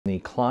The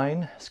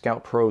Klein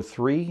Scout Pro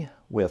 3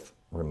 with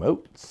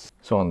remotes.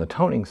 So on the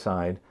toning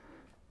side,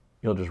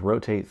 you'll just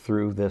rotate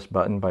through this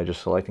button by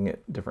just selecting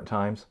it different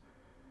times,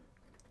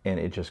 and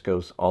it just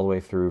goes all the way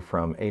through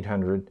from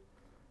 800,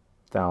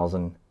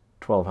 1000,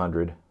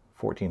 1200,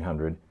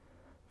 1400,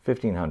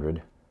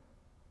 1500,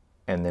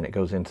 and then it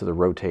goes into the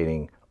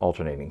rotating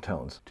alternating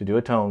tones. To do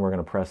a tone, we're going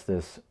to press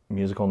this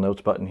musical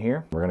notes button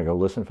here. We're going to go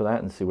listen for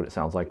that and see what it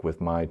sounds like with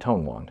my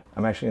tone wand.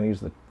 I'm actually going to use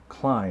the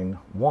Klein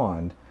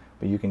wand,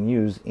 but you can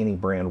use any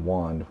brand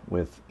wand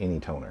with any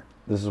toner.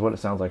 This is what it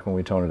sounds like when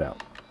we tone it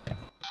out.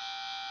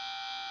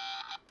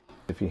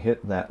 If you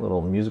hit that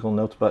little musical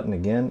notes button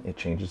again, it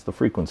changes the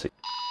frequency.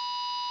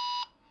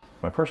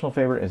 My personal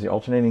favorite is the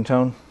alternating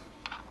tone.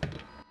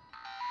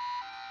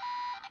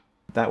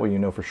 That way you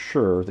know for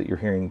sure that you're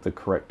hearing the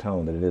correct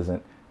tone, that it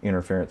isn't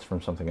interference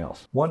from something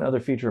else. One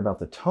other feature about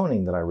the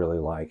toning that I really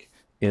like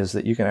is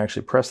that you can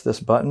actually press this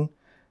button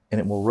and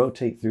it will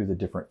rotate through the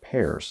different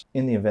pairs.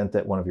 In the event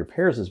that one of your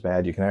pairs is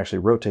bad, you can actually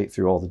rotate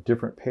through all the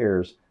different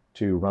pairs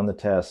to run the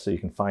test so you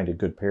can find a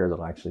good pair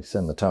that'll actually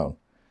send the tone.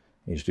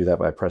 You just do that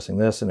by pressing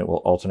this and it will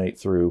alternate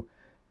through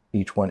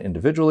each one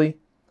individually.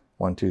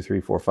 1, 2, 3,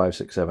 4, 5,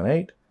 6, 7,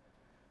 8.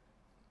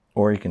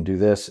 Or you can do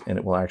this and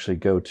it will actually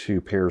go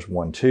to pairs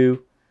 1,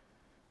 2,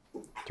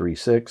 3,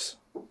 6,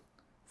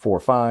 4,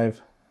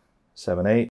 5, 7, 8.